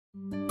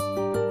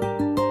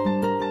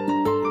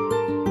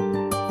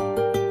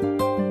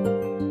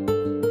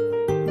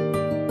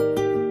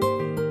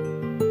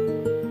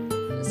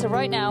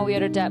right now we are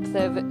at a depth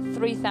of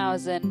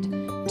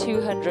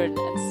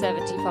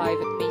 3,275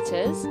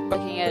 meters,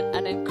 looking at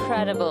an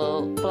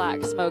incredible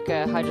black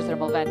smoker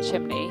hydrothermal vent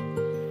chimney.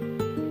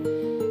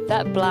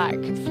 That black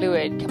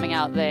fluid coming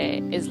out there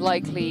is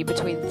likely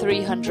between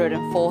 300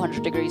 and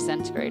 400 degrees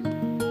centigrade.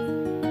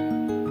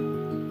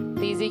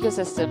 These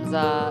ecosystems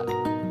are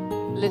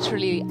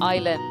literally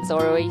islands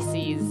or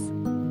oases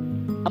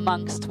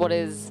amongst what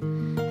is,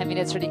 I mean,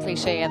 it's really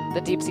cliche, and the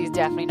deep sea is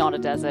definitely not a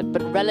desert,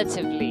 but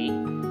relatively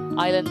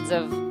islands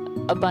of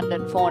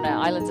abundant fauna,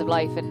 islands of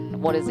life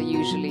in what is a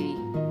usually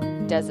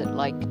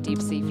desert-like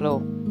deep sea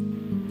floor.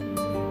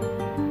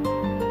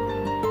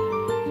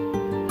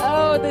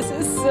 Oh, this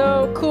is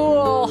so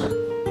cool!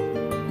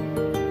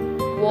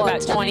 What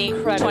about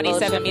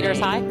 27 meters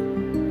high?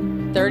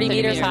 30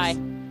 meters high.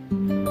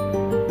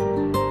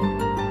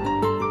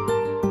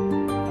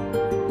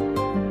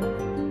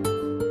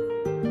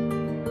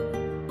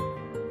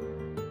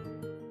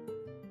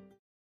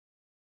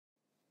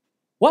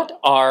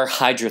 What are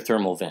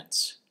hydrothermal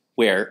vents?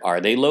 Where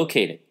are they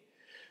located?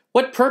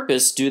 What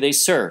purpose do they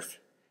serve?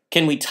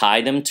 Can we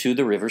tie them to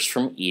the rivers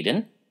from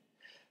Eden?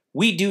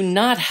 We do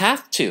not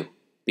have to,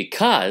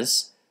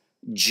 because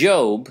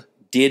Job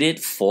did it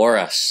for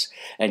us.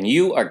 And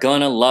you are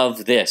gonna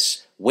love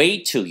this.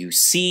 Wait till you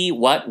see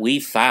what we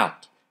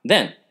found.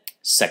 Then,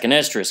 2nd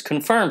Esdras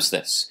confirms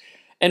this.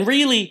 And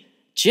really,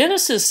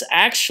 Genesis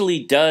actually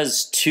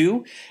does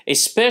too,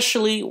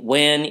 especially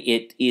when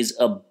it is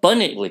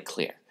abundantly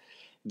clear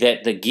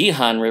that the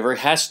Gihon River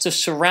has to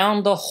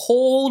surround the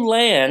whole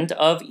land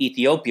of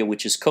Ethiopia,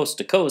 which is coast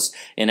to coast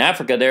in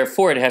Africa.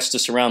 Therefore, it has to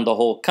surround the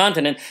whole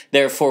continent.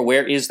 Therefore,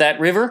 where is that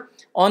river?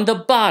 On the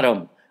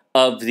bottom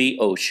of the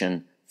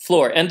ocean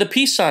floor. And the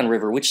Pison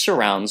River, which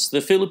surrounds the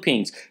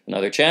Philippines.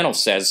 Another channel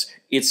says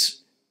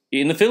it's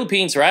in the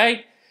Philippines,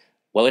 right?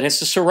 Well, it has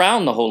to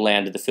surround the whole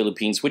land of the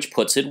Philippines, which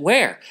puts it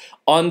where?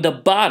 On the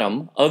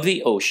bottom of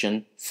the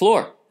ocean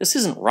floor. This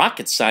isn't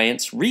rocket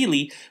science,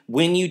 really,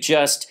 when you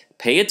just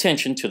pay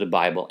attention to the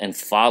Bible and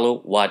follow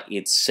what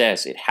it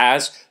says. It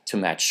has to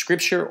match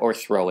Scripture or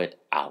throw it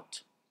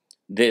out.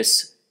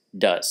 This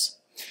does.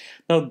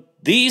 Now,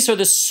 these are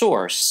the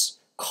source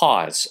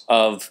cause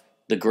of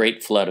the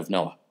great flood of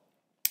Noah.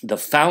 The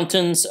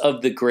fountains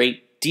of the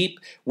great deep,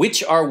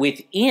 which are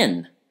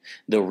within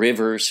the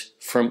rivers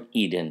from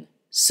Eden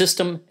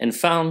system and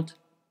found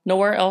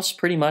nowhere else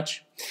pretty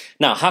much.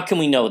 Now, how can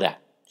we know that?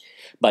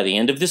 By the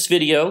end of this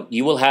video,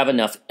 you will have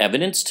enough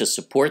evidence to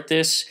support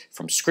this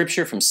from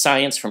Scripture, from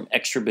science, from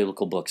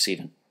extra-biblical books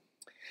even.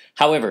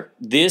 However,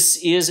 this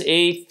is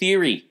a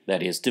theory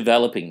that is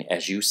developing.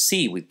 As you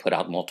see, we've put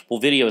out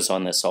multiple videos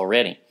on this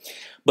already.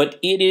 But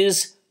it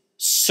is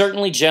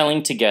certainly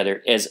gelling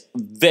together as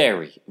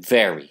very,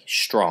 very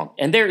strong.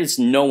 And there is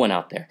no one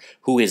out there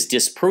who has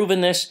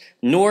disproven this,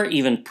 nor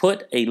even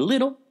put a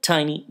little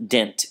tiny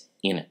dent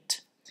in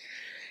it.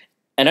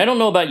 And I don't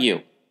know about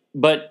you,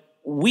 but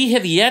we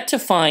have yet to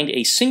find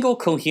a single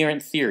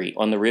coherent theory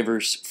on the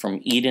rivers from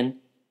Eden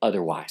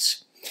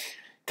otherwise.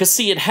 Because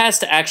see, it has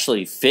to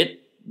actually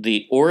fit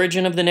the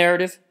origin of the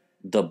narrative,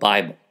 the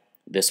Bible.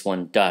 This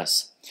one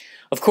does.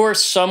 Of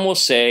course, some will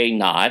say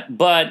not,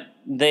 but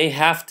they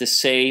have to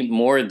say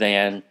more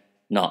than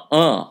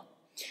nuh-uh.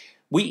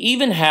 We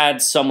even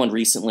had someone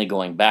recently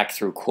going back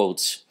through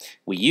quotes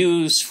we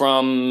use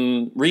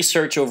from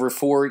research over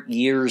 4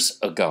 years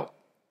ago,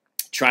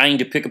 trying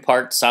to pick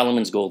apart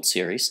Solomon's Gold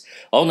series.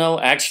 Oh no,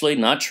 actually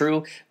not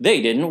true.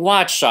 They didn't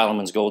watch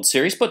Solomon's Gold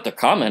series, but they're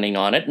commenting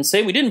on it and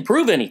say we didn't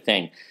prove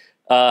anything.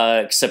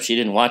 Except you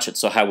didn't watch it,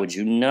 so how would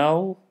you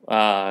know?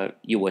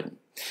 You wouldn't.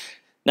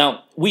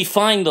 Now, we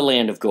find the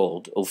land of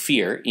gold,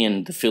 Ophir,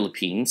 in the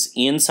Philippines,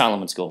 in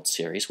Solomon's Gold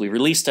series. We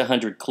released a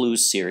 100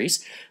 Clues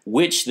series,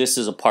 which this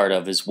is a part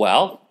of as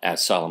well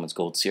as Solomon's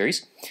Gold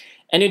series.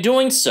 And in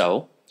doing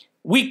so,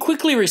 we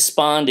quickly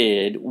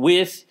responded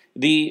with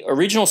the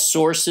original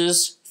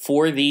sources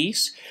for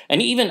these,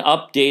 and even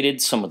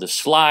updated some of the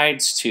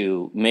slides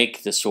to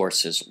make the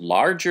sources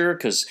larger,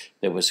 because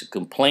there was a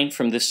complaint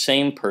from the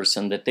same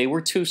person that they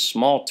were too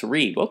small to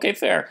read. Okay,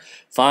 fair.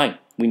 Fine.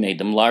 We made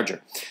them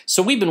larger.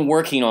 So we've been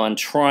working on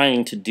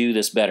trying to do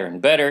this better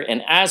and better,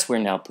 and as we're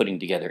now putting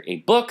together a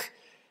book,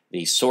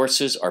 these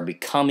sources are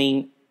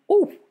becoming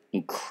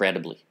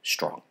incredibly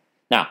strong.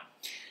 Now,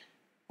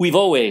 we've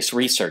always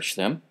researched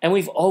them, and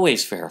we've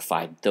always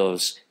verified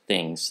those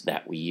things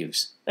that we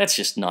use. That's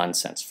just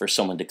nonsense for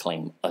someone to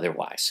claim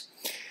otherwise.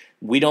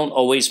 We don't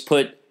always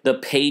put the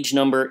page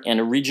number and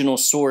original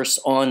source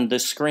on the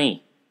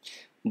screen,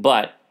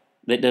 but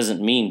that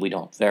doesn't mean we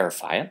don't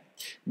verify it.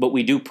 But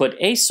we do put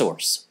a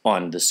source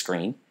on the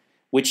screen,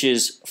 which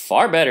is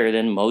far better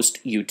than most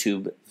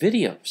YouTube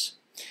videos,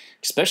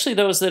 especially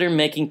those that are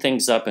making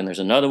things up, and there's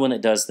another one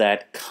that does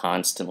that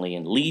constantly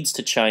and leads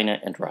to China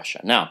and Russia.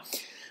 Now,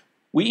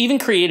 we even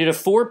created a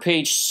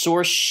 4-page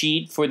source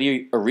sheet for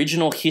the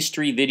original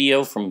history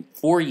video from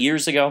 4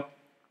 years ago,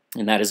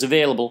 and that is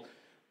available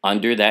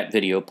under that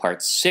video,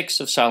 part 6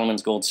 of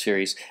Solomon's Gold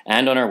series,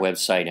 and on our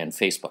website and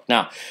Facebook.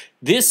 Now,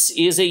 this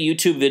is a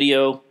YouTube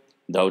video,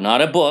 though not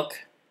a book,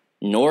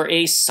 nor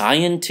a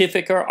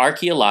scientific or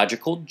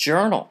archaeological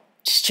journal.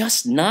 It's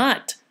just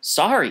not.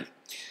 Sorry.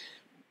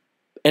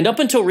 And up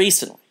until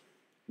recently,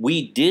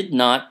 we did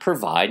not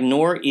provide,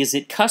 nor is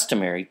it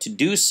customary to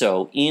do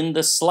so in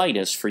the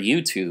slightest for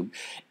YouTube,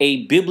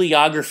 a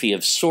bibliography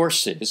of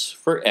sources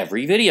for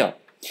every video,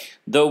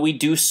 though we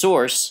do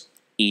source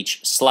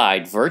each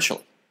slide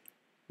virtually.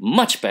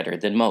 Much better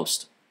than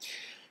most.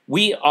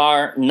 We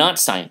are not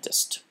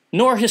scientists,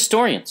 nor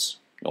historians,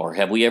 nor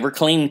have we ever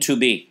claimed to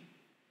be.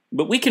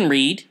 But we can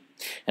read,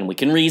 and we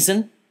can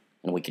reason,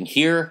 and we can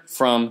hear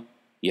from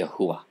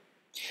Yahuwah.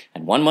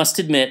 And one must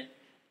admit,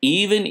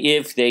 even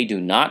if they do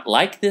not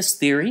like this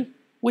theory,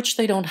 which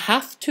they don't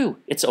have to,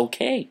 it's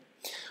okay.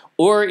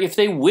 Or if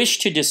they wish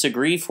to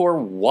disagree for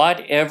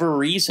whatever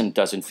reason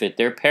doesn't fit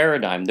their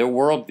paradigm, their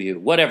worldview,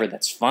 whatever,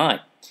 that's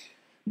fine.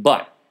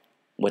 But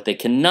what they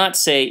cannot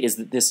say is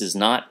that this is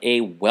not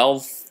a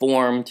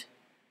well-formed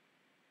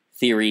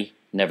theory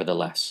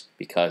nevertheless,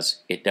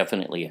 because it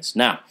definitely is.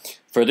 Now,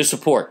 further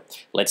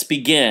support. Let's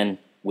begin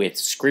with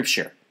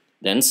Scripture,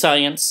 then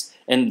science,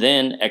 and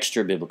then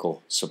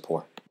extra-biblical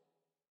support.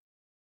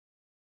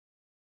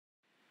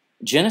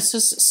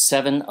 Genesis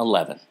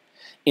 7:11.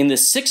 In the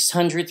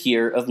 600th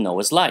year of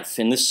Noah's life,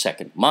 in the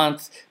 2nd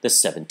month, the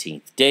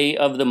 17th day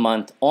of the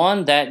month,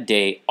 on that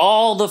day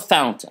all the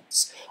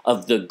fountains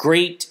of the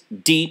great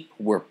deep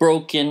were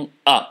broken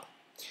up.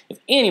 If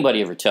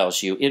anybody ever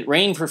tells you it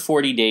rained for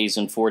 40 days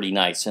and 40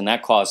 nights and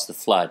that caused the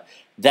flood,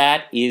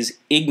 that is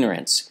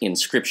ignorance in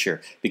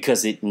Scripture,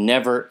 because it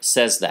never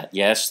says that.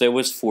 Yes, there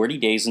was 40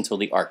 days until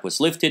the ark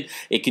was lifted.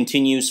 It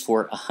continues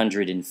for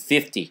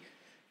 150.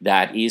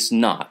 That is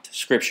not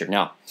Scripture.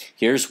 Now,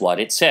 here's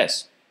what it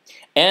says.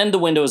 And the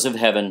windows of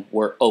heaven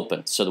were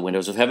opened. So the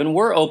windows of heaven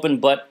were open,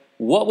 but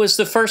what was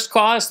the first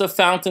cause? The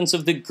fountains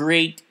of the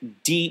great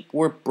deep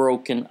were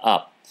broken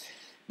up.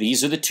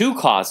 These are the two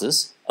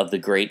causes of the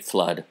great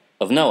flood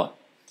of Noah.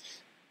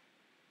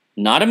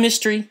 Not a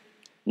mystery,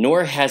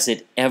 nor has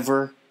it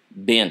ever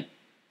been.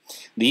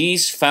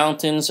 These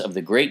fountains of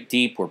the great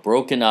deep were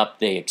broken up.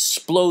 They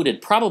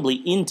exploded probably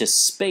into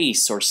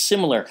space or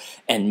similar,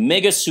 and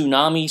mega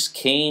tsunamis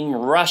came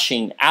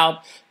rushing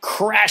out,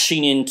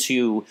 crashing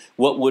into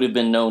what would have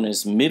been known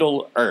as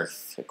Middle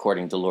Earth,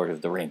 according to Lord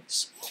of the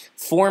Rings,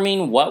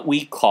 forming what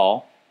we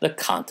call the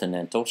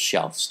continental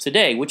shelves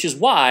today, which is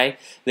why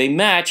they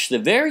match the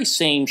very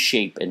same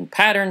shape and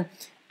pattern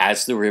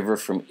as the river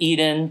from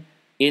Eden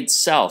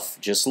itself.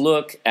 Just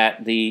look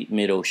at the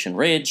mid-ocean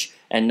ridge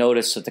and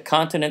notice that the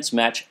continents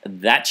match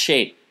that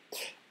shape.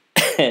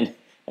 And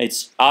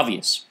it's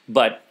obvious,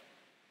 but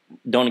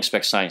don't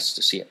expect science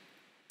to see it.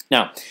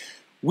 Now,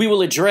 we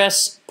will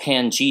address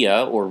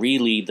Pangea, or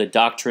really the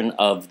doctrine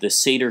of the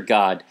satyr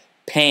god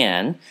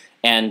Pan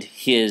and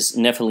his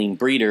Nephilim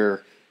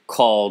breeder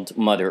called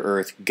Mother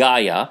Earth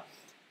Gaia,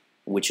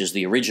 which is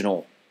the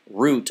original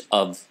root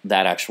of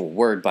that actual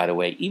word, by the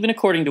way, even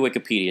according to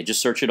Wikipedia.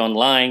 Just search it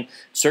online,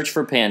 search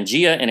for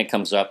Pangea, and it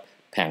comes up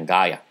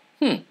Pangaea.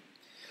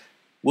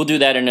 We'll do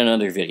that in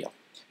another video.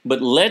 But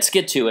let's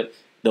get to it.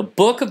 The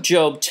book of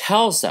Job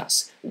tells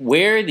us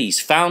where these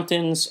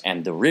fountains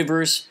and the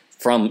rivers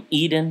from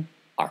Eden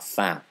are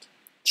found.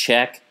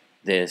 Check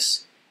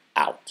this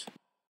out.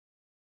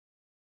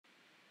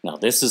 Now,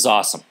 this is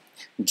awesome.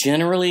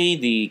 Generally,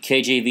 the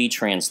KJV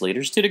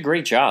translators did a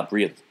great job,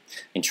 really,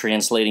 in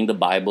translating the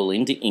Bible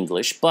into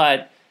English,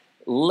 but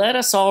let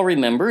us all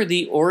remember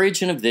the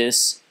origin of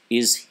this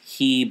is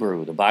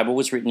Hebrew. The Bible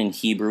was written in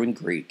Hebrew and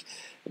Greek,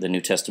 the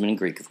New Testament in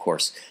Greek, of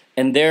course,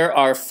 and there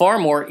are far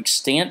more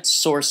extant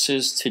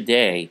sources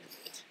today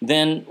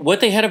than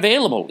what they had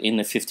available in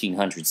the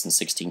 1500s and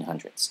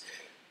 1600s.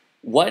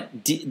 What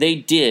they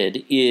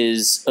did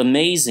is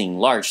amazing,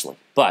 largely,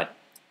 but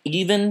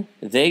even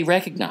they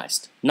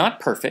recognized, not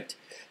perfect,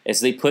 as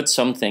they put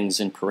some things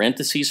in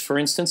parentheses, for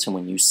instance, and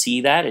when you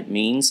see that, it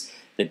means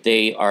that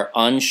they are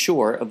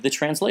unsure of the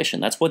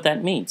translation. That's what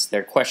that means.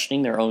 They're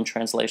questioning their own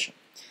translation.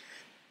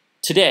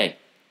 Today,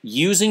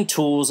 using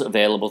tools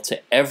available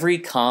to every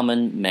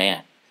common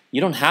man.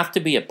 You don't have to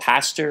be a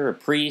pastor, a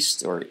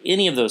priest, or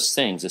any of those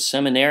things, a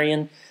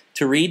seminarian,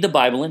 to read the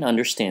Bible and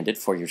understand it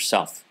for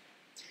yourself.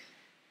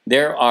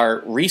 There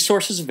are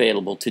resources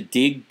available to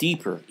dig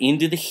deeper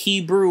into the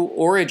Hebrew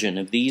origin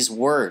of these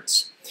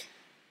words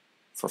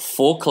for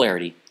full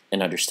clarity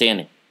and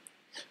understanding.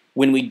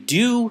 When we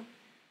do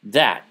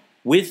that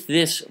with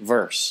this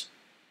verse,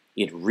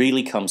 it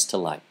really comes to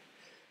light.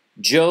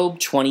 Job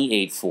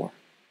 28:4.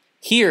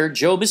 Here,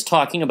 Job is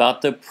talking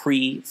about the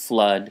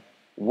pre-flood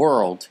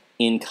world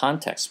in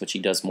context, which he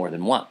does more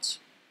than once.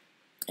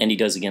 And he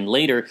does again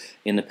later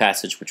in the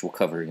passage, which we'll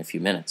cover in a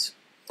few minutes.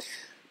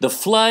 The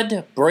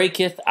flood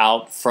breaketh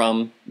out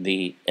from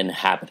the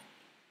inhabitant.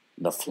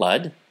 The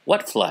flood?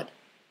 What flood?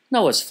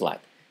 Noah's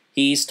flood.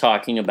 He's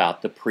talking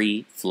about the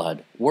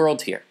pre-flood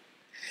world here.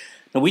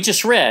 Now, we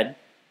just read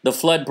the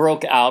flood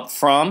broke out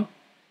from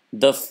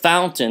the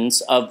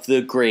fountains of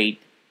the great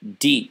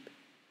deep.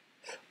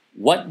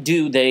 What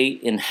do they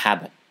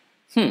inhabit?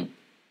 The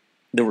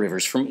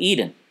rivers from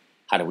Eden.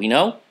 How do we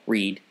know?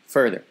 Read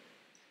further.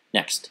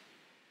 Next.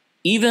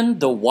 even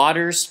the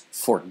waters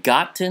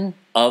forgotten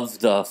of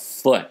the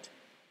foot.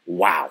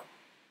 Wow.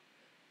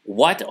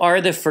 What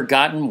are the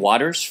forgotten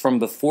waters from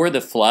before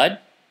the flood?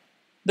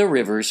 The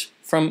rivers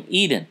from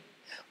Eden.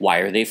 Why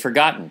are they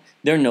forgotten?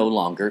 They're no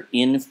longer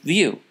in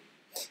view.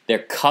 They're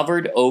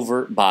covered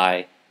over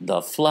by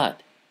the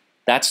flood.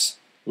 That's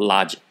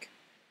logic.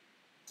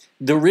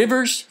 The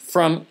rivers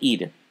from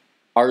Eden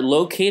are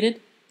located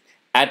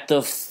at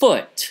the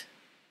foot.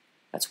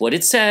 That's what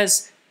it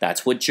says.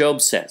 That's what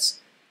Job says.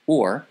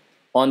 Or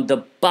on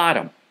the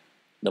bottom.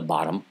 The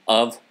bottom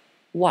of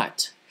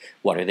what?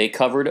 What are they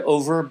covered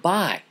over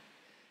by?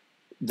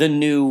 The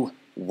new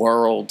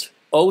world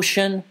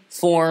ocean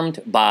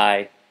formed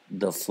by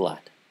the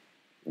flood.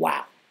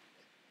 Wow.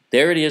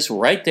 There it is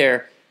right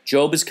there.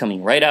 Job is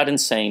coming right out and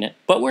saying it,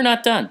 but we're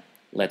not done.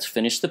 Let's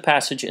finish the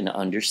passage and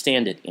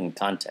understand it in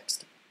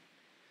context.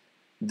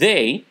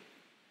 They,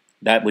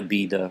 that would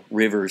be the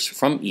rivers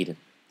from Eden,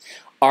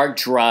 are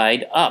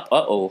dried up.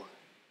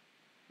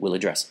 We'll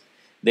address it.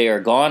 They are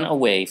gone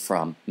away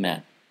from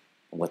men.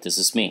 What does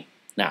this mean?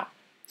 Now,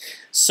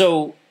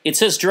 so it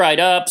says dried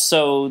up,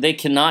 so they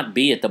cannot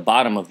be at the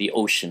bottom of the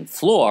ocean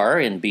floor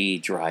and be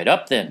dried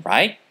up then,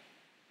 right?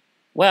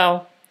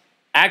 Well,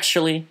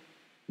 actually,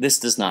 this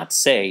does not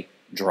say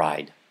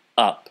dried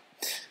up.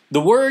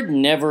 The word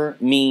never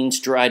means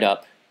dried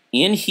up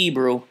in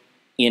Hebrew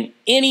in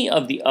any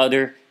of the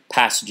other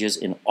passages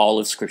in all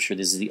of Scripture.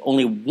 This is the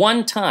only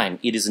one time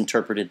it is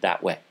interpreted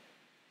that way.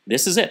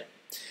 This is it.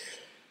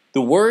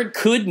 The word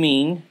could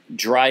mean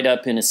dried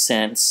up in a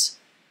sense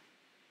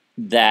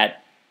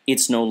that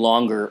it's no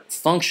longer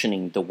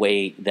functioning the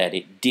way that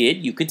it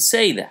did. You could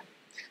say that.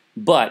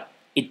 But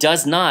it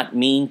does not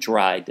mean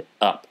dried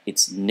up.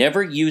 It's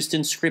never used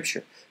in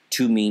Scripture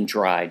to mean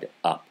dried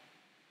up.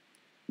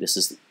 This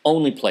is the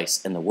only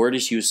place, and the word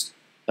is used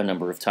a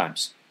number of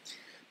times.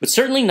 But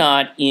certainly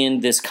not in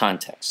this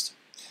context,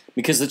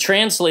 because the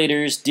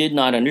translators did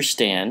not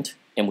understand,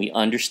 and we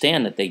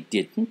understand that they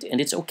didn't,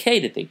 and it's okay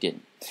that they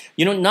didn't.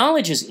 You know,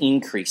 knowledge is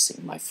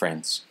increasing, my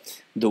friends.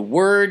 The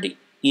word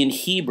in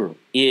Hebrew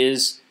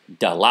is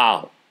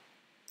dalal,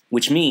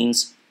 which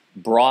means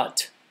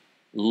brought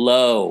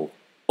low.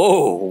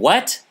 Oh,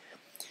 what?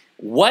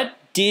 What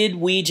did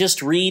we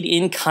just read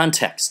in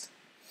context?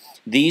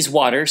 These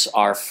waters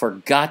are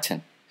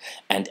forgotten,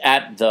 and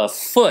at the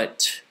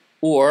foot,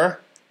 or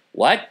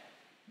what?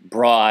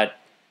 Brought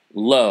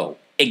low.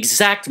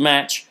 Exact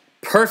match,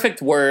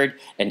 perfect word,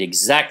 and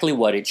exactly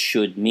what it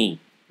should mean.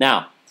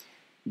 Now,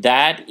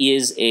 that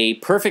is a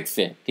perfect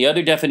fit. The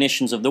other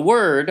definitions of the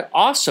word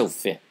also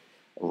fit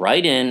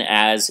right in,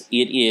 as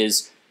it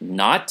is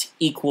not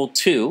equal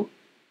to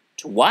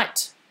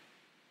what?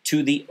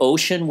 To the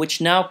ocean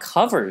which now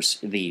covers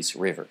these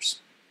rivers.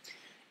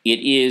 It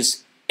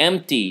is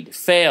emptied,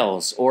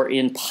 fails, or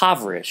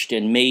impoverished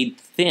and made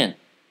thin.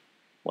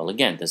 Well,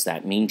 again, does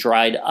that mean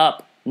dried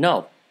up?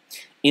 No.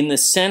 In the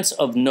sense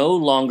of no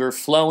longer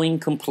flowing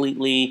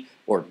completely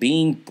or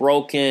being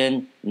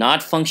broken,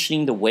 not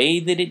functioning the way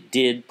that it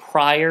did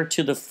prior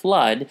to the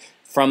flood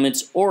from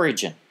its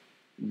origin.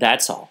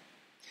 That's all.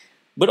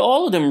 But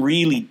all of them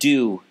really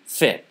do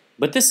fit.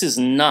 But this is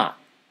not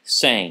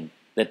saying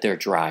that they're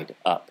dried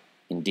up,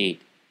 indeed.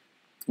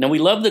 Now, we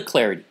love the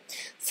clarity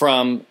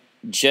from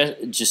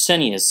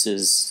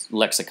Gesenius's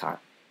lexicon.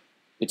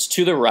 It's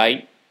to the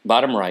right,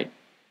 bottom right.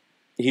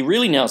 He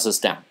really nails us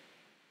down.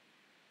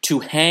 To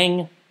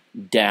hang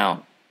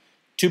down.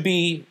 To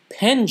be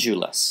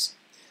pendulous,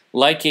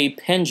 like a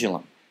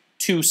pendulum.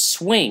 To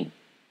swing.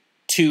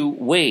 To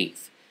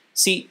wave.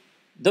 See,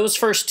 those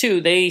first two,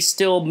 they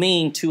still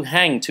mean to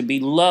hang, to be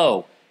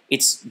low.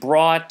 It's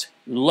brought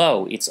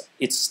low.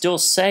 It's still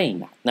saying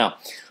that. Now,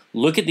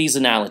 look at these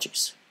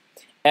analogies.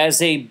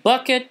 As a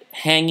bucket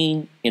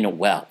hanging in a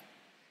well.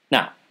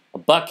 Now, a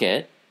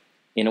bucket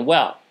in a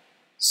well.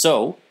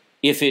 So,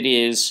 if it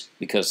is,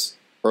 because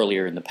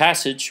earlier in the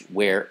passage,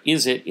 where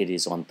is it? It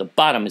is on the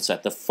bottom. It's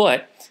at the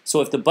foot.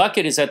 So if the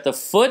bucket is at the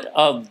foot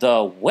of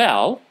the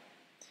well,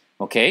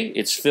 okay,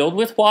 it's filled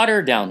with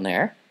water down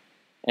there,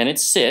 and it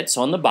sits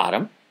on the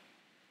bottom,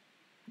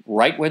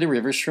 right where the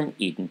rivers from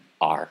Eden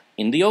are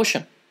in the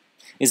ocean.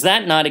 Is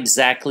that not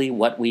exactly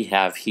what we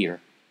have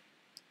here?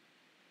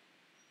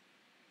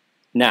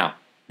 Now,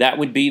 that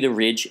would be the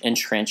ridge and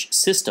trench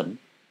system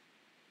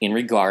in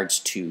regards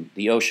to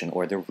the ocean,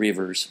 or the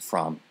rivers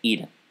from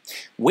Eden.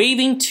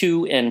 Waving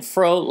to and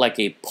fro like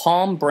a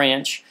palm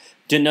branch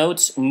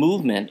denotes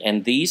movement,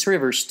 and these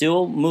rivers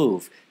still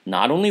move,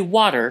 not only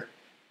water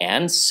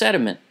and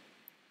sediment,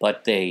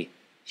 but they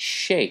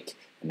shake.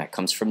 And that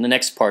comes from the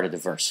next part of the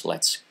verse.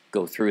 Let's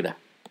go through that.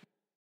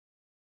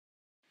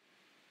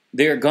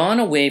 They are gone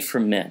away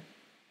from men.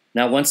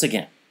 Now, once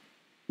again,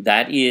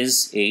 that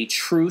is a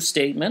true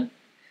statement,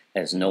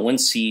 as no one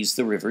sees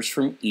the rivers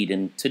from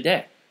Eden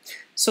today.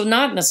 So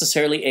not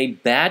necessarily a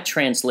bad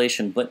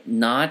translation, but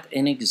not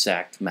an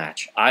exact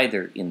match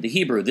either in the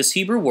Hebrew. This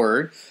Hebrew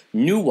word,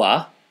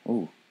 nuah,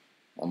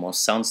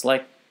 almost sounds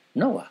like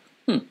Noah,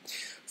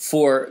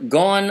 for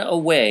gone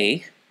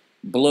away,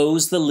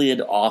 blows the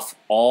lid off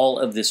all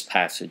of this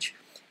passage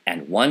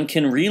and one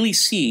can really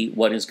see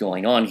what is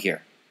going on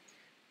here.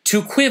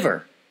 To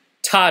quiver,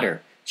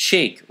 totter,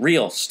 shake,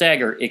 reel,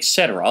 stagger,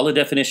 etc. All the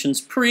definitions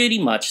pretty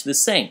much the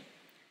same.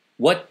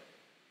 What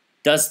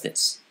does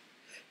this?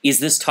 Is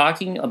this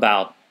talking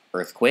about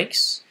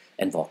earthquakes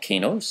and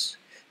volcanoes?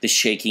 The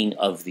shaking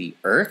of the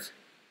earth?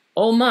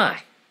 Oh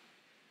my!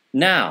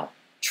 Now,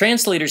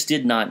 translators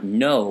did not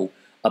know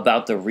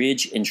about the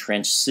ridge and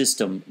trench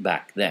system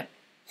back then.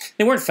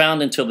 They weren't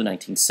found until the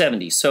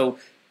 1970s, so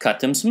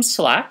cut them some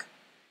slack.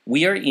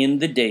 We are in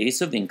the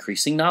days of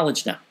increasing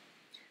knowledge now.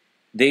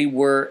 They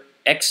were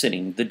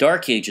exiting the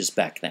Dark Ages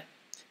back then.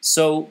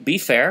 So be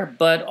fair,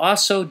 but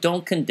also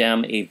don't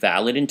condemn a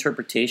valid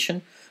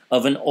interpretation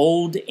of an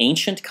old,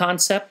 ancient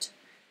concept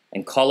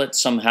and call it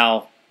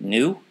somehow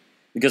new,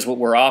 because what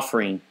we're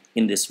offering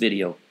in this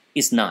video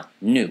is not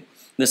new.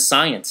 The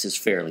science is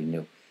fairly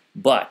new,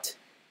 but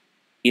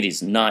it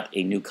is not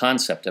a new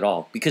concept at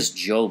all, because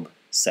Job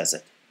says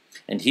it.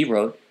 And he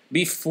wrote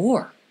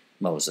before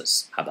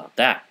Moses. How about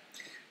that?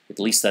 At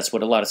least that's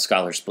what a lot of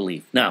scholars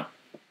believe. Now,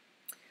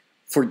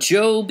 for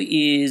Job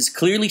is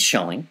clearly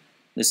showing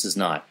this is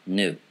not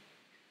new.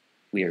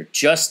 We are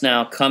just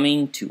now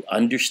coming to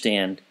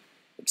understand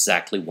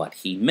exactly what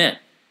he meant.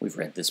 We've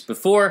read this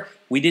before.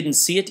 We didn't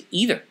see it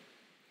either.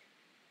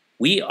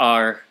 We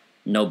are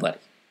nobody.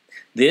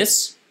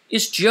 This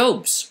is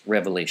Job's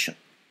revelation,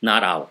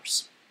 not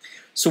ours.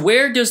 So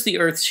where does the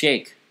earth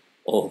shake?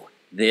 Oh,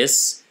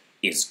 this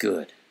is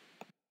good.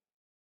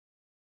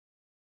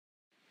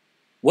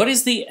 What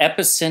is the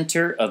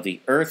epicenter of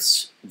the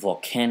earth's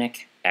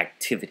volcanic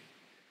activity?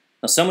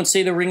 Now, some would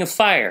say the Ring of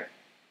Fire.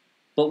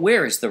 But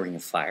where is the Ring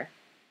of Fire?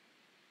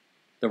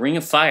 The Ring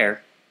of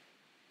Fire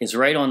is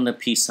right on the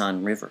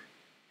Pison River.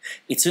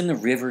 It's in the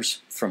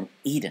rivers from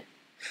Eden.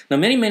 Now,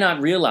 many may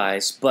not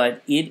realize,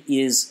 but it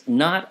is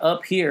not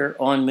up here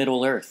on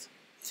Middle Earth.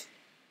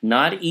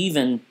 Not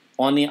even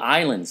on the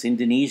islands,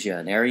 Indonesia,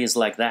 and areas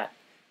like that.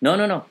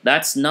 No.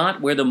 That's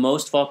not where the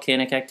most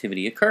volcanic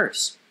activity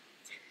occurs.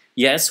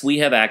 Yes, we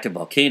have active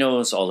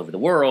volcanoes all over the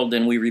world,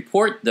 and we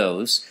report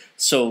those,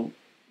 so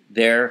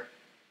they're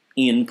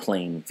in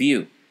plain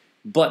view.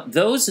 But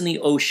those in the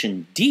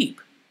ocean deep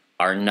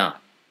are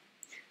not.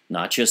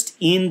 Not just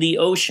in the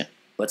ocean,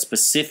 but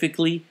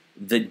specifically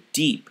the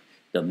deep,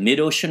 the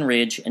mid-ocean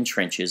ridge and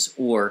trenches,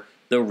 or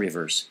the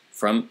rivers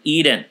from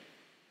Eden.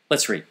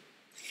 Let's read.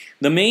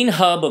 The main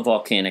hub of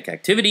volcanic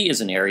activity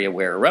is an area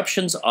where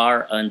eruptions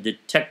are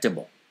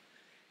undetectable.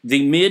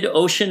 The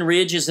mid-ocean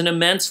ridge is an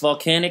immense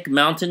volcanic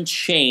mountain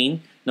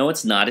chain. No,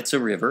 it's not. It's a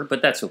river,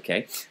 but that's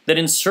okay. That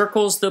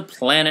encircles the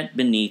planet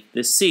beneath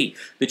the sea.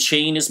 The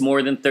chain is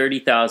more than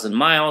 30,000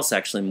 miles,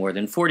 actually more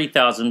than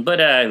 40,000, but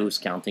who's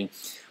counting?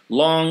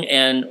 Long,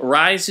 and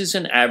rises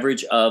an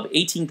average of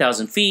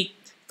 18,000 feet,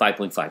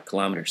 5.5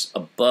 kilometers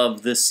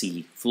above the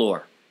sea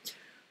floor.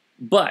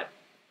 But,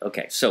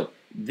 okay, so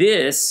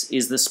this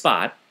is the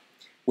spot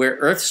where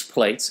Earth's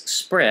plates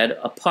spread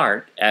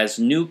apart as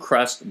new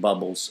crust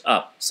bubbles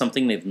up.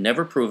 Something they've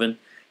never proven,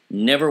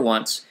 never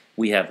once.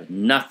 We have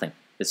nothing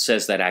that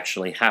says that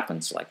actually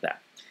happens like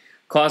that,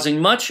 causing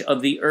much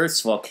of the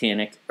Earth's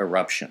volcanic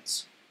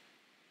eruptions.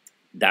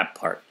 That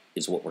part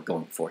is what we're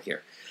going for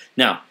here.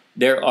 Now,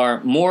 there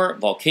are more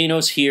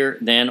volcanoes here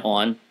than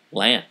on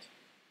land.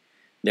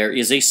 There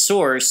is a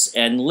source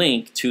and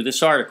link to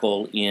this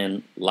article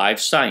in Live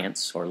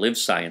Science, or Live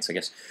Science, I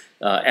guess,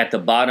 at the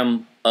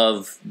bottom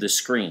of the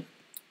screen.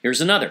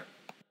 Here's another.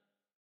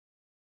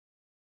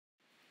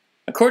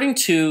 According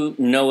to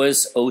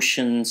NOAA's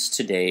Oceans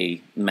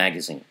Today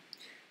magazine,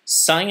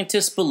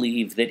 scientists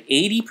believe that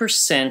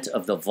 80%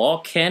 of the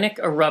volcanic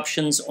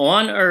eruptions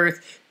on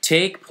Earth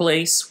take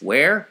place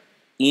where?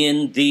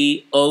 In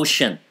the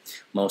ocean.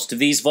 Most of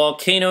these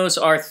volcanoes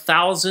are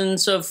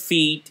thousands of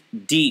feet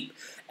deep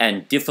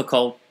and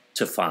difficult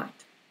to find.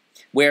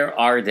 Where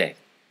are they?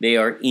 They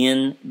are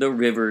in the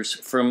rivers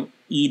from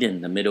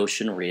Eden, the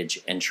mid-ocean ridge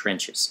and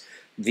trenches.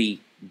 The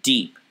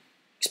deep,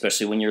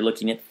 especially when you're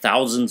looking at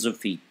thousands of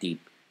feet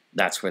deep,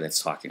 that's where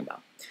that's talking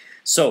about.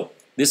 So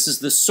this is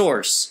the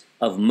source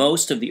of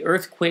most of the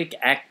earthquake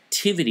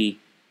activity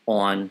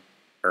on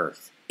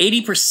Earth.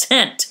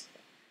 80%!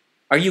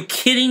 Are you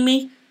kidding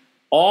me?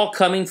 All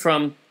coming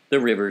from the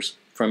rivers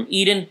from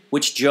Eden,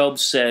 which Job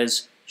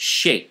says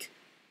shake,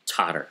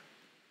 totter.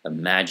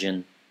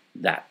 Imagine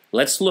that.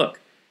 Let's look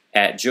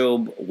at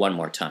Job one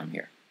more time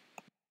here.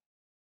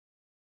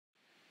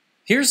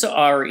 Here's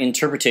our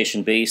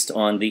interpretation based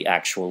on the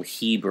actual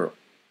Hebrew.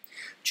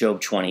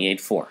 Job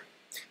 28:4.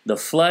 The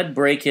flood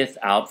breaketh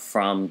out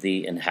from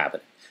the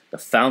inhabitant. The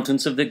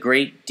fountains of the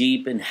great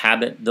deep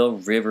inhabit the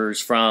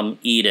rivers from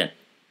Eden.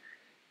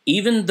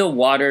 Even the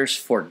waters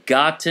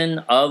forgotten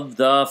of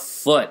the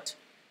foot.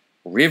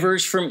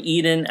 Rivers from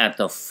Eden at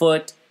the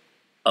foot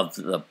of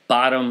the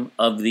bottom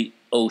of the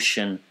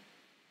ocean.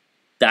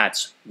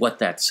 That's what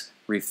that's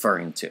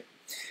referring to.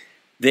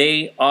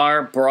 They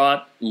are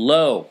brought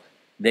low.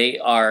 They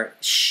are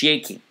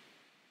shaking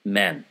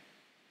men.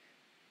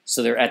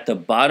 So they're at the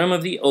bottom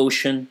of the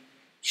ocean,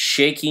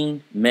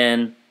 shaking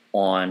men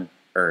on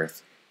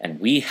earth. And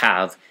we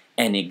have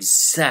an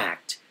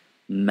exact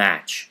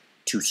match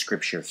to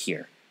Scripture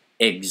here.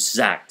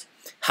 Exact.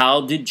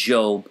 How did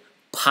Job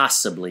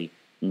possibly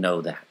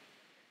know that?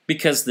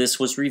 Because this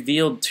was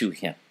revealed to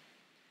him.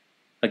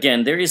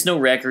 Again, there is no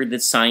record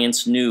that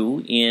science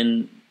knew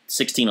in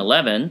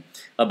 1611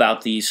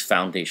 about these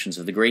foundations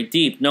of the great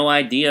deep. No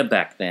idea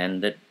back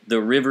then that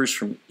the rivers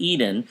from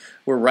Eden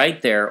were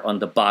right there on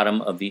the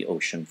bottom of the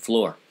ocean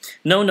floor.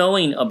 No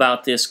knowing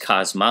about this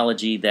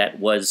cosmology that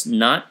was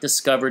not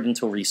discovered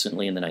until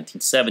recently in the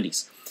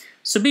 1970s.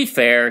 So be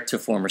fair to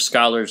former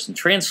scholars and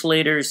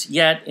translators,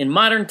 yet in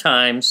modern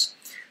times,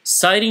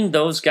 citing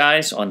those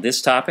guys on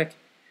this topic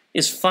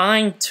is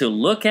fine to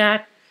look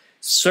at.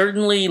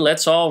 Certainly,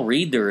 let's all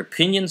read their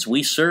opinions.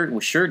 We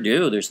sure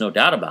do. There's no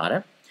doubt about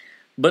it.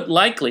 But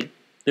likely,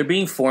 they're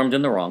being formed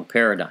in the wrong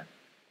paradigm.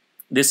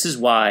 This is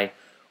why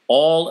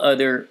all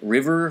other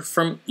river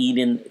from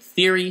Eden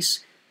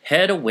theories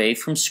head away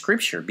from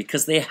Scripture,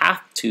 because they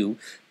have to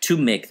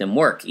make them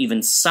work.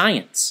 Even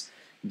science,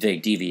 they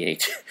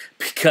deviate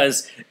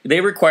because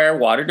they require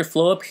water to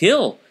flow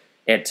uphill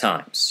at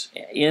times.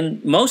 In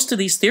most of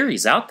these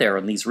theories out there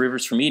on these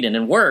rivers from Eden,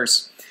 and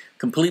worse,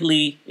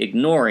 completely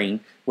ignoring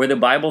where the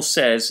Bible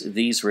says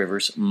these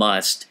rivers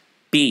must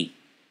be.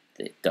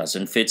 It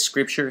doesn't fit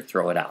Scripture,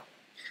 throw it out.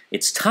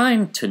 It's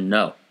time to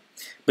know.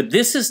 But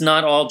this is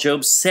not all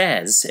Job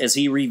says as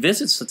he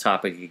revisits the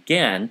topic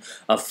again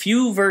a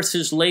few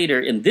verses later,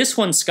 and this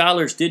one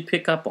scholars did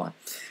pick up on.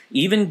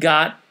 Even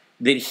got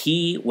that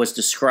he was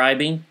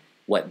describing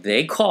what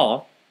they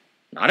call,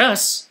 not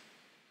us,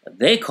 what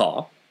they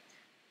call,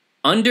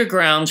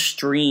 underground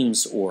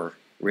streams or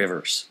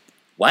rivers.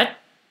 What?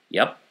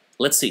 Yep,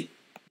 let's see.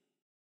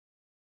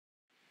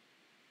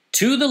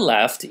 To the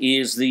left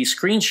is the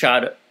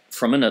screenshot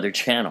from another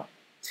channel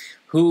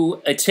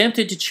who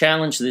attempted to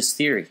challenge this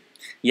theory,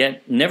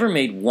 yet never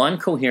made one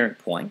coherent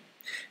point,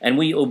 and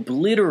we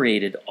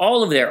obliterated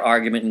all of their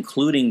argument,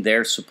 including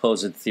their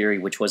supposed theory,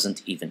 which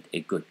wasn't even a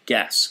good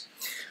guess.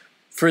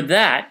 For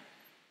that,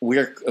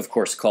 we're, of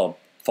course, called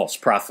false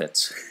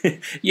prophets.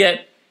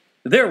 Yet,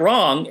 they're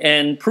wrong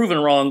and proven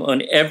wrong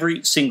on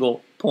every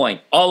single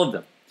point, all of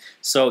them.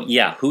 So,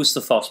 yeah, who's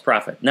the false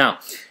prophet? Now,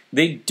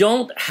 they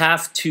don't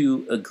have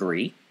to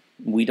agree.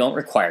 We don't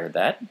require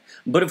that.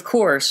 But, of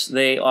course,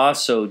 they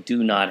also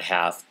do not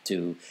have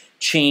to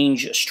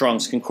change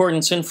Strong's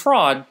Concordance and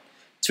fraud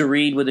to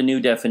read with a new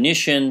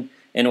definition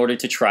in order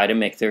to try to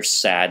make their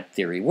sad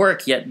theory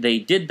work. Yet they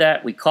did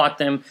that. We caught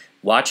them.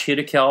 Watch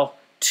Hiddekel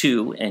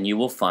 2, and you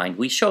will find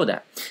we show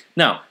that.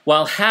 Now,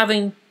 while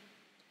having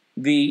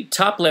the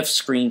top left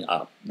screen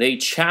up, they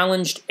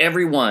challenged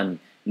everyone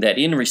that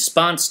in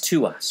response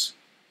to us,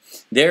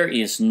 there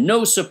is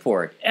no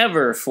support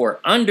ever for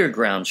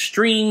underground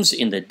streams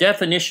in the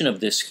definition of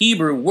this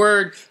Hebrew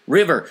word.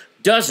 River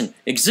doesn't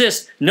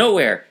exist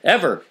nowhere,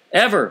 ever,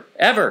 ever,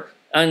 ever,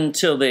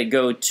 until they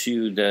go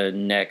to the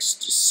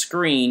next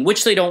screen,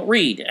 which they don't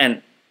read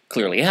and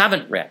clearly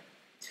haven't read.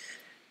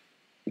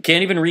 They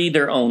can't even read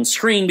their own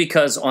screen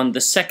because on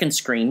the second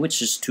screen,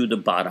 which is to the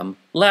bottom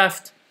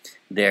left,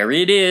 there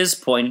it is,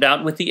 pointed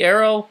out with the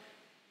arrow,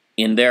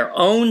 in their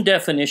own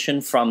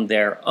definition from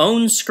their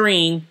own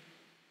screen.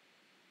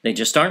 They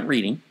just aren't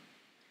reading.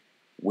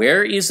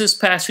 Where is this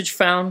passage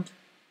found?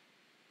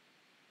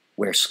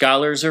 Where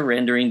scholars are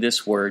rendering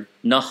this word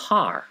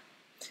nahar,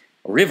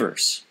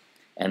 rivers,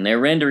 and they're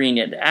rendering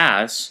it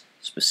as,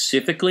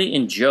 specifically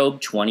in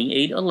Job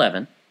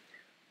 28:11,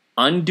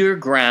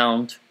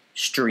 underground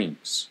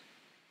streams,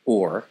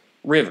 or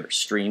rivers.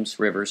 Streams,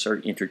 rivers are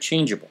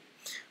interchangeable.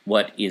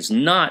 What is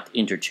not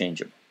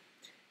interchangeable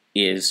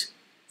is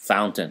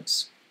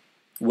fountains.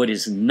 What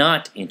is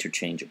not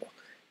interchangeable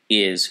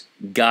is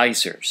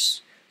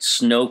geysers,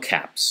 snow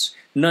caps.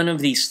 None of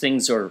these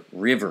things are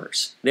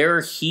rivers. There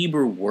are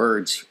Hebrew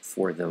words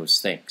for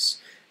those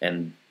things,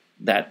 and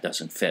that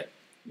doesn't fit.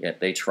 Yet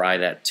they try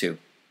that too.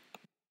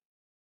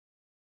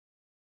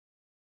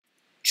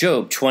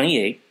 Job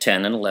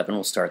 28:10 and 11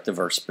 will start the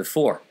verse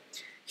before.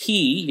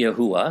 He,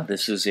 Yahuwah,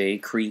 this is a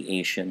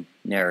creation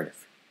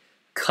narrative,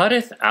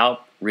 cutteth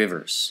out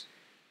rivers,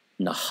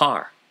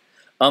 nahar,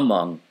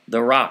 among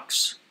the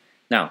rocks.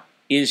 Now,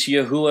 is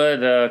Yahuwah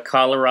the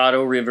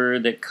Colorado River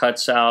that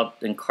cuts out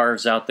and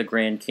carves out the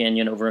Grand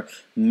Canyon over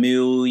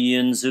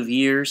millions of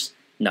years?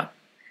 No,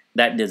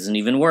 that doesn't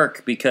even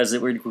work because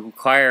it would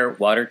require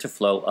water to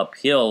flow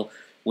uphill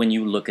when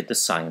you look at the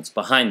science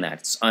behind that.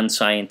 It's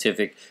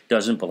unscientific,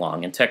 doesn't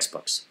belong in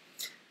textbooks.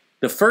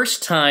 The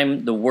first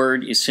time the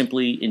word is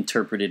simply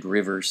interpreted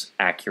rivers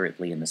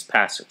accurately in this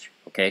passage,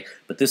 okay?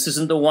 But this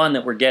isn't the one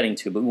that we're getting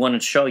to, but we want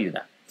to show you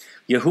that.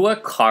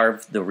 Yahuwah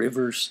carved the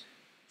rivers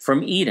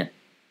from Eden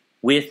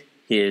with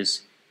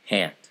his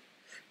hand.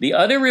 The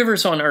other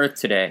rivers on earth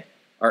today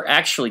are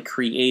actually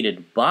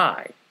created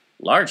by,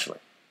 largely,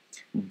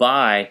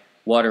 by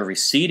water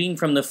receding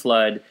from the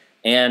flood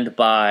and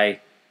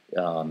by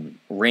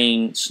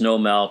rain,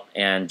 snowmelt,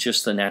 and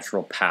just the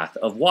natural path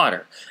of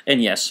water.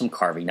 And yes, some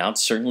carving out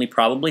certainly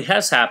probably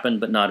has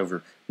happened, but not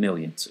over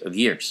millions of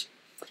years.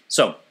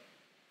 So,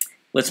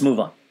 let's move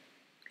on.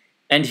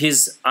 And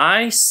his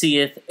eye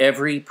seeth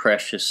every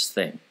precious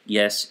thing.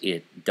 Yes,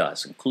 it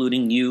does,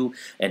 including you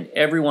and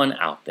everyone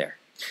out there.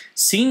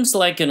 Seems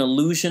like an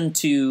allusion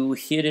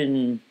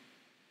to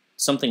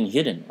something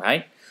hidden,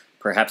 right?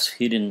 Perhaps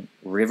hidden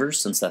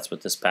rivers, since that's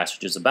what this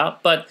passage is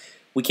about. But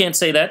we can't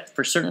say that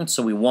for certain,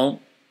 so we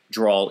won't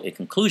draw a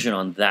conclusion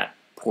on that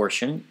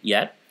portion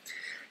yet.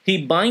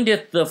 He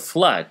bindeth the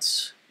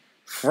floods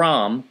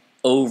from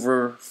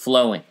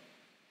overflowing.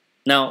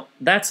 Now,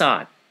 that's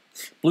odd.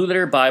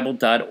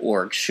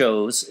 BlueLetterBible.org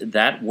shows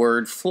that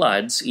word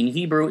floods in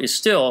Hebrew is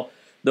still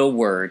the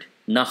word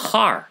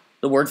nahar,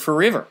 the word for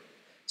river.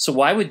 So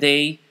why would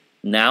they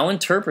now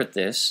interpret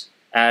this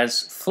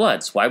as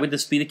floods? Why would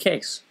this be the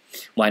case?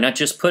 Why not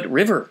just put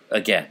river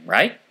again,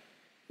 right?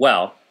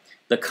 Well,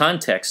 the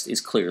context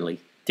is clearly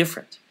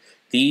different.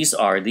 These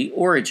are the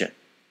origin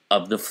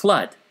of the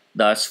flood.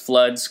 Thus,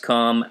 floods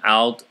come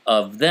out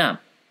of them,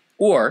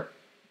 or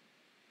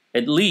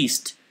at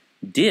least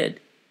did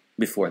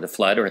before the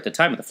flood or at the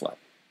time of the flood.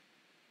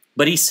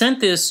 But he sent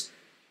this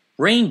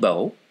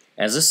rainbow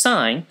as a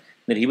sign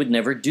that he would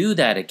never do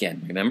that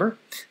again, remember?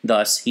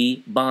 Thus,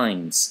 he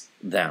binds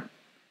them.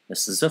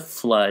 This is a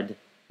flood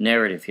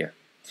narrative here.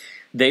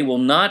 They will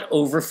not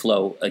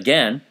overflow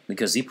again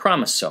because he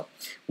promised so.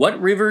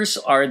 What rivers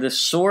are the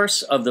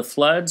source of the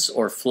floods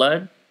or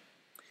flood?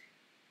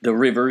 The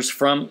rivers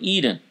from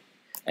Eden.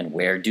 And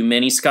where do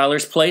many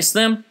scholars place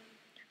them?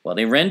 Well,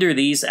 they render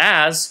these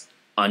as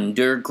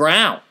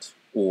underground,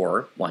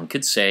 or one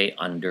could say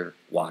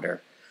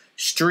underwater.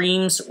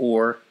 Streams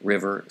or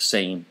river,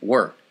 same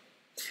word.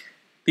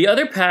 The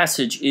other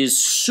passage is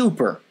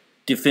super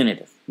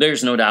definitive.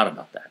 There's no doubt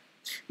about that.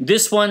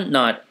 This one,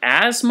 not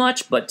as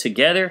much, but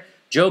together,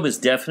 Job is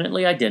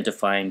definitely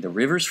identifying the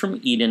rivers from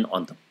Eden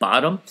on the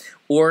bottom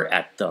or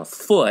at the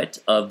foot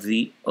of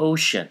the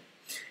ocean.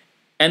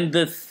 And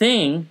the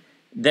thing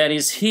that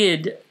is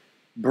hid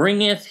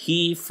bringeth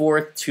he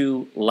forth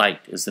to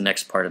light is the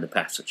next part of the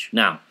passage.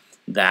 Now,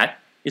 that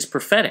is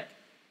prophetic.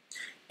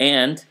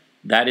 And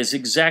that is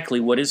exactly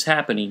what is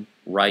happening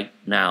right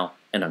now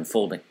and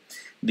unfolding.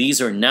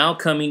 These are now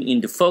coming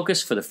into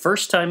focus for the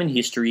first time in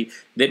history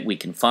that we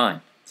can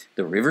find.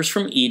 The rivers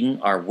from Eden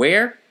are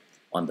where?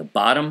 On the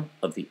bottom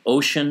of the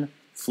ocean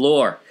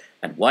floor.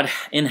 And what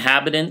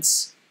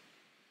inhabitants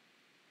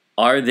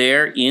are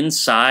there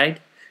inside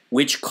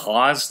which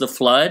caused the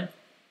flood?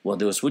 Well,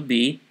 those would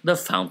be the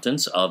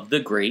fountains of the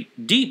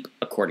great deep,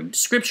 according to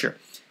Scripture,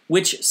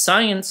 which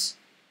science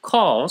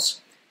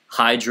calls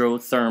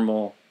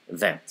hydrothermal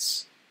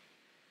vents.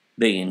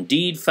 They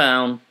indeed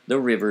found the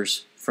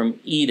rivers from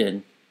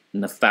Eden in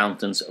the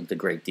fountains of the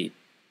great deep.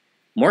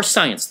 More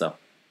science, though.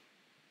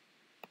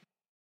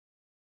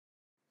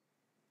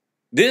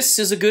 This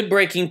is a good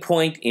breaking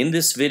point in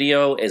this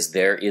video, as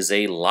there is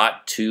a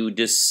lot to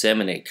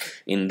disseminate.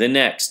 In the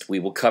next, we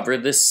will cover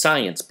the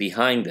science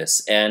behind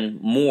this and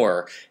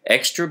more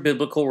extra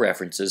biblical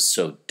references,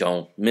 so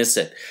don't miss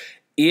it.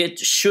 It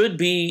should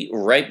be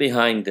right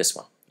behind this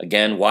one.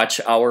 Again,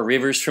 watch our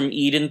Rivers from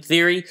Eden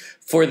theory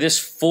for this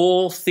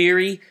full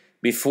theory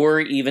before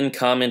even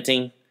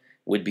commenting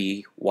would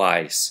be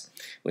wise.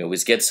 We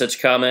always get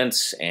such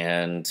comments,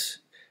 and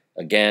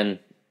again,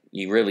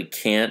 you really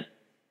can't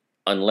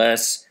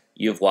unless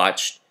you've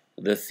watched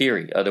the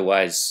theory.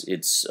 Otherwise,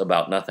 it's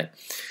about nothing.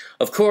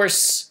 Of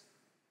course,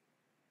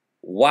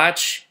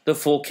 watch the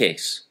full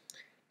case,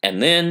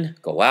 and then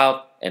go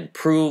out and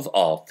prove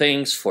all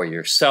things for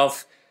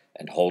yourself,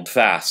 and hold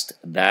fast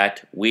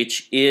that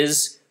which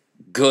is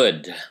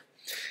good.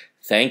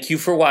 Thank you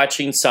for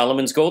watching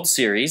Solomon's Gold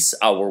series,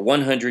 our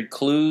 100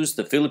 Clues,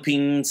 the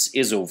Philippines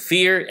is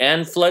Ophir,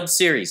 and Flood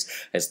series,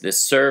 as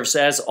this serves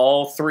as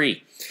all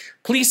three.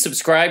 Please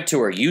subscribe to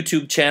our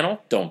YouTube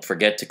channel. Don't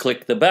forget to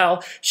click the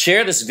bell.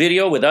 Share this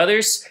video with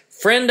others.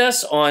 Friend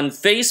us on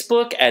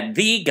Facebook at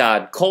The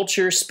God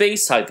Culture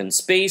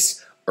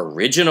 _space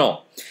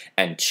original.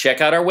 And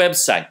check out our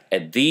website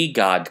at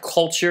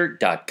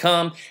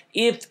thegodculture.com.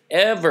 If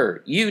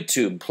ever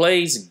YouTube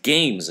plays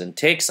games and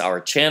takes our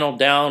channel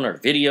down or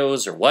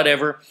videos or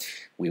whatever,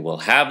 we will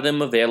have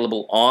them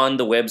available on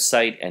the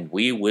website, and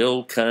we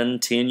will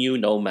continue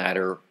no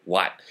matter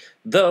what.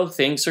 Though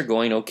things are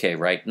going okay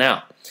right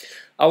now.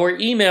 Our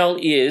email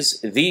is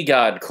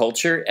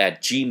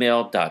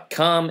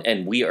thegodculture@gmail.com,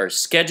 and we are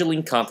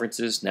scheduling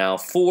conferences now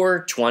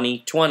for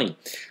 2020.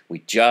 We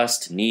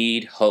just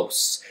need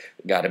hosts.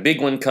 We got a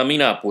big one coming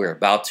up we're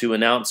about to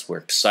announce we're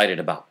excited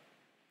about.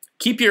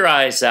 Keep your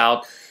eyes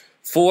out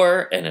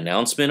for an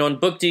announcement on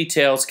book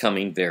details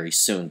coming very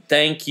soon.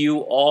 Thank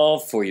you all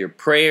for your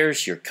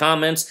prayers, your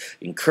comments,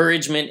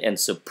 encouragement, and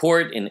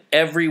support in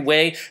every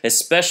way,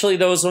 especially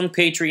those on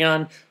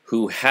Patreon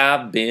who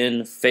have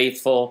been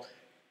faithful.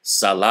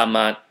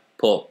 Salamat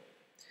po.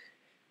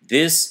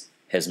 This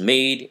has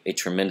made a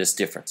tremendous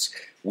difference.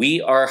 We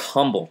are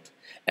humbled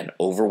and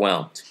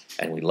overwhelmed,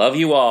 and we love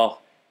you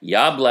all.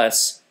 Yah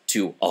bless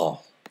to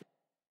all.